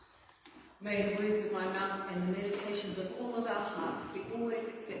May the words of my mouth and the meditations of all of our hearts be always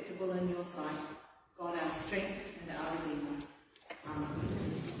acceptable in your sight, God our strength and our Redeemer. Amen.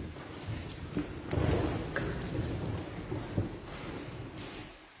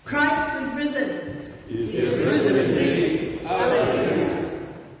 Christ is risen. He is risen indeed. Hallelujah.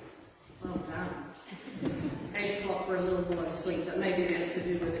 Well done. 8 o'clock for a little more sleep, but maybe that's to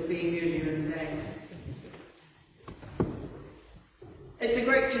do with it being earlier in the day. It's a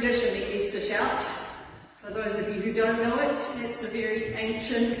great tradition, the Easter shout. For those of you who don't know it, it's a very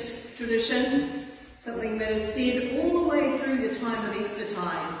ancient tradition, something that is said all the way through the time of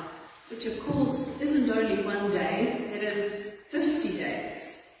Eastertide, which of course isn't only one day, it is 50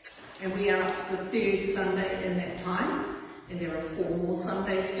 days. And we are up to the 3rd Sunday in that time, and there are 4 more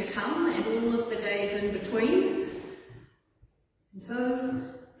Sundays to come, and all of the days in between. And so,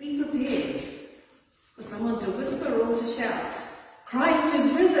 be prepared for someone to whisper or to shout, Christ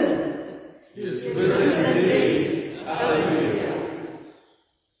is risen! He is risen indeed. Hallelujah.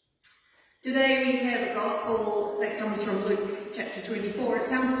 Today we have a gospel that comes from Luke chapter 24. It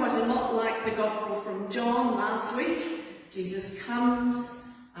sounds quite a lot like the gospel from John last week. Jesus comes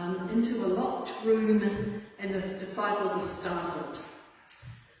into a locked room and the disciples are startled.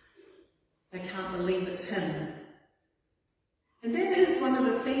 They can't believe it's him. And that is one of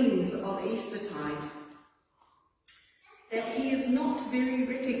the themes of Eastertide, that he is not very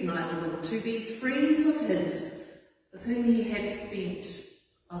recognisable to these friends of his with whom he has spent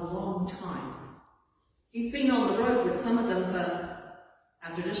a long time. He's been on the road with some of them for,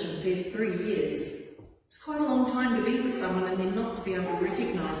 our tradition says, 3 years. It's quite a long time to be with someone and then not to be able to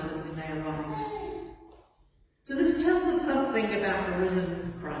recognise them when they arrive. So this tells us something about the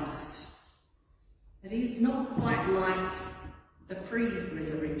risen Christ, that he's not quite like the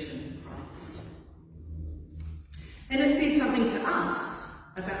pre-resurrection Christ. And it says something to us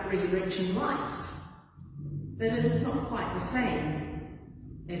about resurrection life, that it is not quite the same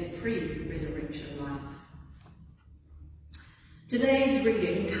as pre-resurrection life. Today's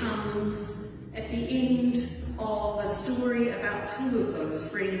reading comes at the end of a story about 2 of those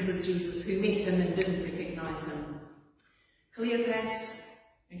friends of Jesus who met him and didn't recognise him. Cleopas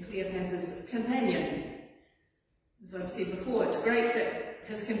and Cleopas's companion. As I've said before, it's great that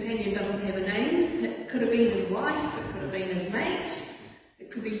his companion doesn't have a name. It could have been his wife, it could have been his mate, it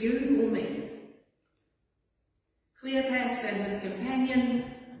could be you or me. Cleopas and his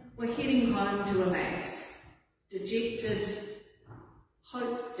companion were heading home to Emmaus, dejected,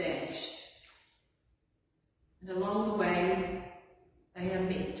 hopes dashed. And along the way, they are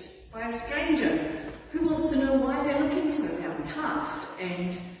met by a stranger who wants to know why they're looking so downcast,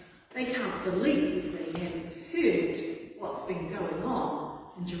 and they can't believe that he hasn't heard what's been going on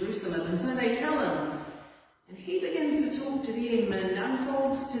in Jerusalem, and so they tell him, and he begins to talk to them and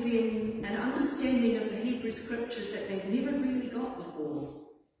unfolds to them an understanding of the Hebrew scriptures that they've never really got before.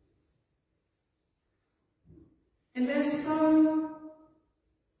 And they're so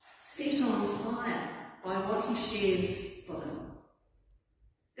set on fire by what he shares for them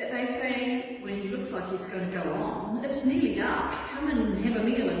that they say, when he looks like he's going to go on, it's nearly dark, come and have a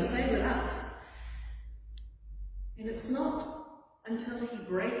meal and stay with us. And it's not until he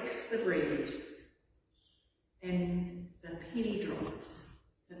breaks the bread and the penny drops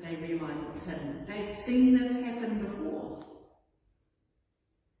that they realise it's him. They've seen this happen before.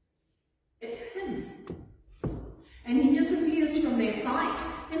 It's him. And he disappears from their sight,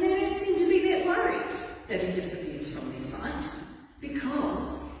 and they don't seem to be that worried that he disappears from their sight,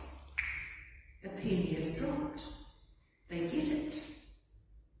 because the penny has dropped. They get it.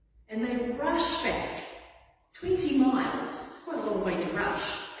 And they rush back 20 miles, it's quite a long way to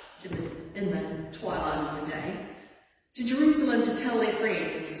rush in the twilight of the day, to Jerusalem to tell their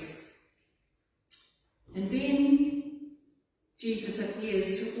friends. And then Jesus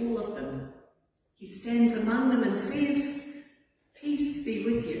appears to all of them. He stands among them and says, "Peace be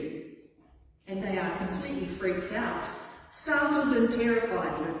with you." And they are completely freaked out, startled and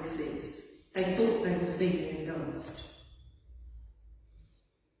terrified, Luke says. They thought they were seeing a ghost.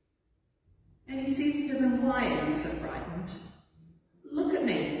 And he says to them, "Why are you so frightened? Look at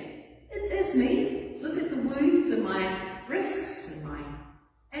me. It is me. Look at the wounds in my wrists and my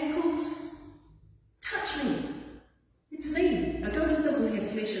ankles. Touch me. It's me. A ghost doesn't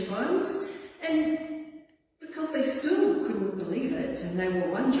have flesh and bones." And because they still couldn't believe it and they were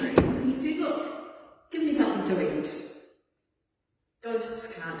wondering, he said, "Look, give me something to eat."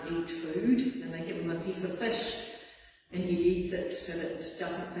 Ghosts can't eat food, and they give him a piece of fish, and he eats it so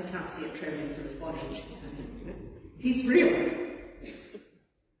that they can't see it travelling through his body. He's real.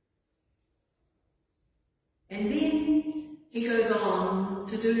 And then he goes on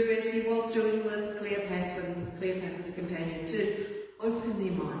to do as he was doing with Cleopas and Cleopas's companion, to open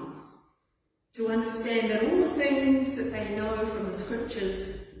their minds, to understand that all the things that they know from the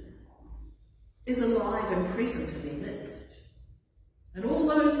scriptures is alive and present in their midst. And all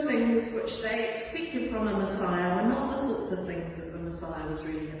those things which they expected from a Messiah were not the sorts of things that the Messiah was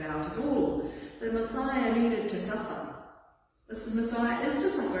reading about at all. The Messiah needed to suffer. This Messiah is to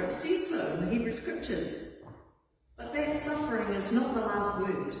suffer. It says so in the Hebrew scriptures. But that suffering is not the last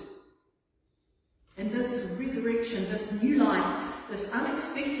word. And this resurrection, this new life, this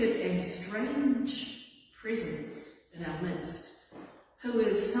unexpected and strange presence in our midst, who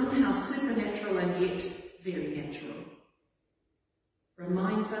is somehow supernatural and yet very natural,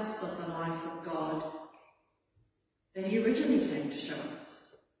 reminds us of the life of God that he originally came to show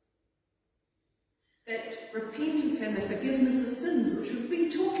us. That repentance and the forgiveness of sins, which we've been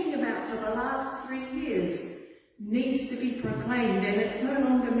talking about for the last 3 years, needs to be proclaimed, and it's no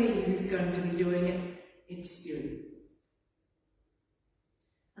longer me who's going to be doing it, it's you.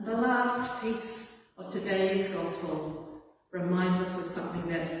 And the last piece of today's gospel reminds us of something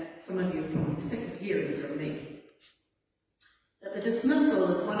that some of you are probably sick of hearing from me. That the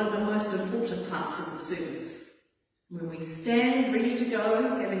dismissal is one of the most important parts of the service. When we stand ready to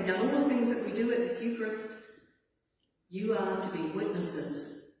go, having done all the things that we do at this Eucharist, you are to be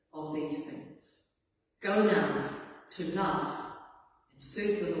witnesses of these things. Go now to love and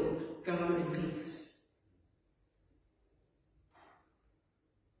serve the Lord. Go in peace.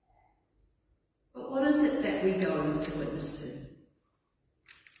 But what is it that we go to witness to?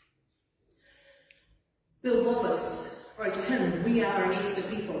 Bill Wallace wrote a hymn, "We are an Easter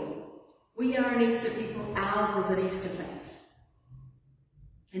people. We are an Easter people, ours is an Easter faith."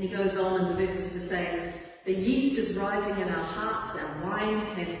 And he goes on in the verses to say, "The yeast is rising in our hearts, our wine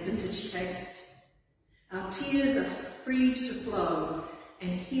has vintage taste. Our tears are freed to flow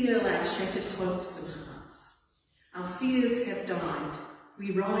and heal our shattered hopes and hearts. Our fears have died,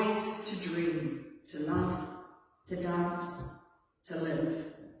 we rise to dream, to love, to dance, to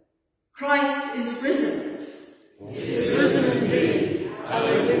live. Christ is risen. He is risen indeed.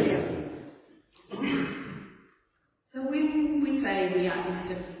 Hallelujah." So when we say we are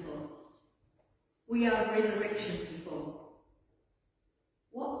Easter people, we are resurrection people,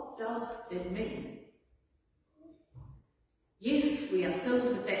 what does it mean? Yes, we are filled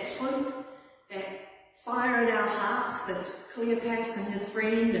with that hope, that fire in our hearts that Cleopas and his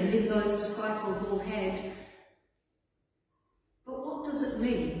friend and then those disciples all had. But what does it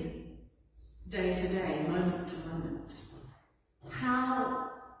mean day to day, moment to moment?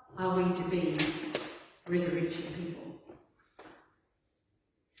 How are we to be resurrection people?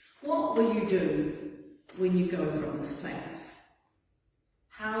 What will you do when you go from this place?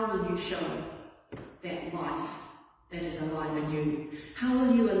 How will you show that life that is alive in you? How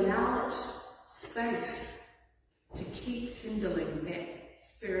will you allow it space to keep kindling that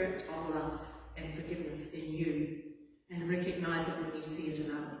spirit of love and forgiveness in you and recognise it when you see it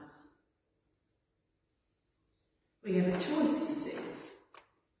in others? We have a choice, you see,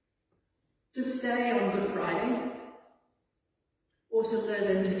 to stay on Good Friday or to live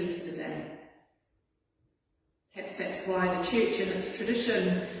into Easter Day. Perhaps that's why the Church in its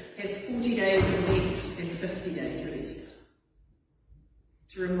tradition has 40 days of Lent and 50 days of Easter,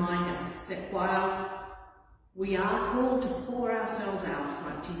 to remind us that while we are called to pour ourselves out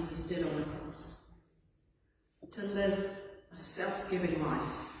like Jesus did on the cross, to live a self-giving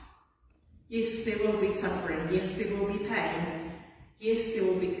life. Yes, there will be suffering. Yes, there will be pain. Yes, there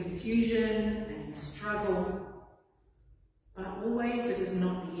will be confusion and struggle. But always it is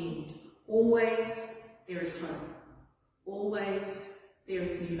not the end. Always there is hope. Always there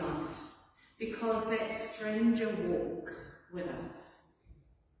is new life. Because that stranger walks with us.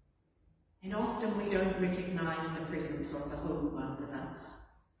 And often we don't recognise the presence of the Holy One with us.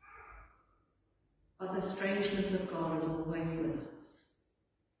 But the strangeness of God is always with us.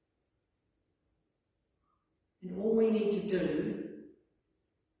 And all we need to do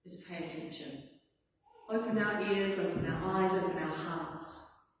is pay attention. Open our ears, open our eyes, open our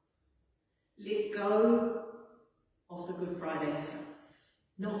hearts. Let go of the Good Friday stuff.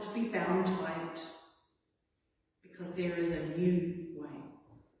 Not to be bound by it, because there is a new way.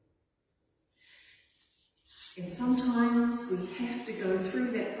 And sometimes we have to go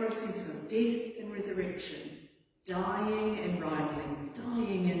through that process of death and resurrection, dying and rising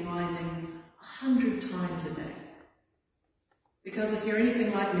 100 times a day. Because if you're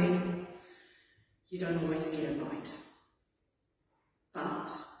anything like me, you don't always get it right.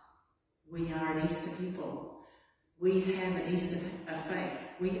 But we are an Easter people. We have an Easter faith.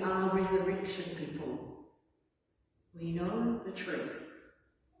 We are resurrection people. We know the truth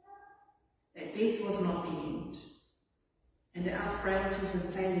death was not the end, and our frailties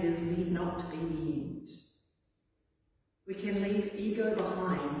and failures need not be the end. We can leave ego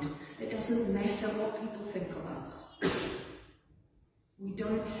behind. It doesn't matter what people think of us. We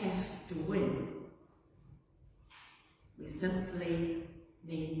don't have to win. We simply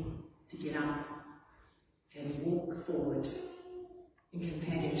need to get up and walk forward in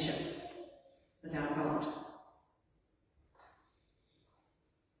companionship with our God.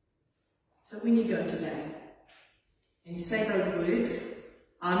 So when you go today and you say those words,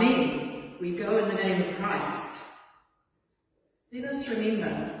 Amen, we go in the name of Christ, let us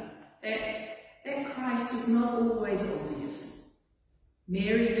remember that Christ is not always obvious.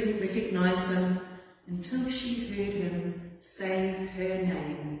 Mary didn't recognise him until she heard him say her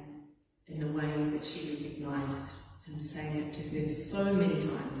name in the way that she recognised him saying it to her so many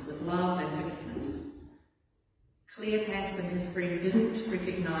times with love and forgiveness. Cleopas and his friend didn't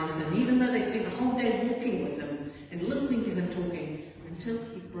recognise him, even though they spent the whole day walking with him and listening to him talking until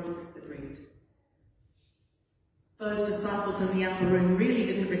he broke the bread. Those disciples in the upper room really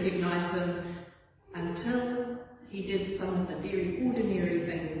didn't recognise him until he did some of the very ordinary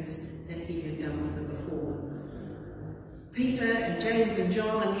things that he had done with them before. Peter and James and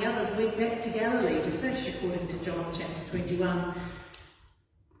John and the others went back to Galilee to fish, according to John chapter 21.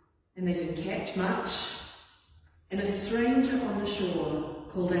 And they didn't catch much. And a stranger on the shore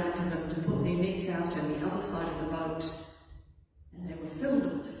called out to them to put their nets out on the other side of the boat. And they were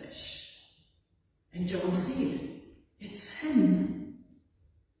filled with fish. And John said, "It's him."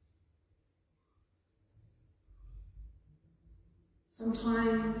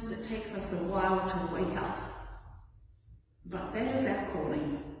 Sometimes it takes us a while to wake up. But that is our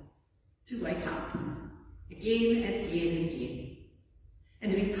calling, to wake up again and again and again,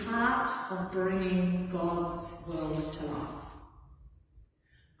 and to be part of bringing God's world to life.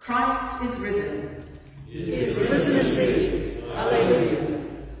 Christ is risen. He is risen indeed. Hallelujah.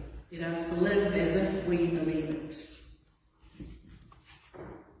 Let us live as if we believe it.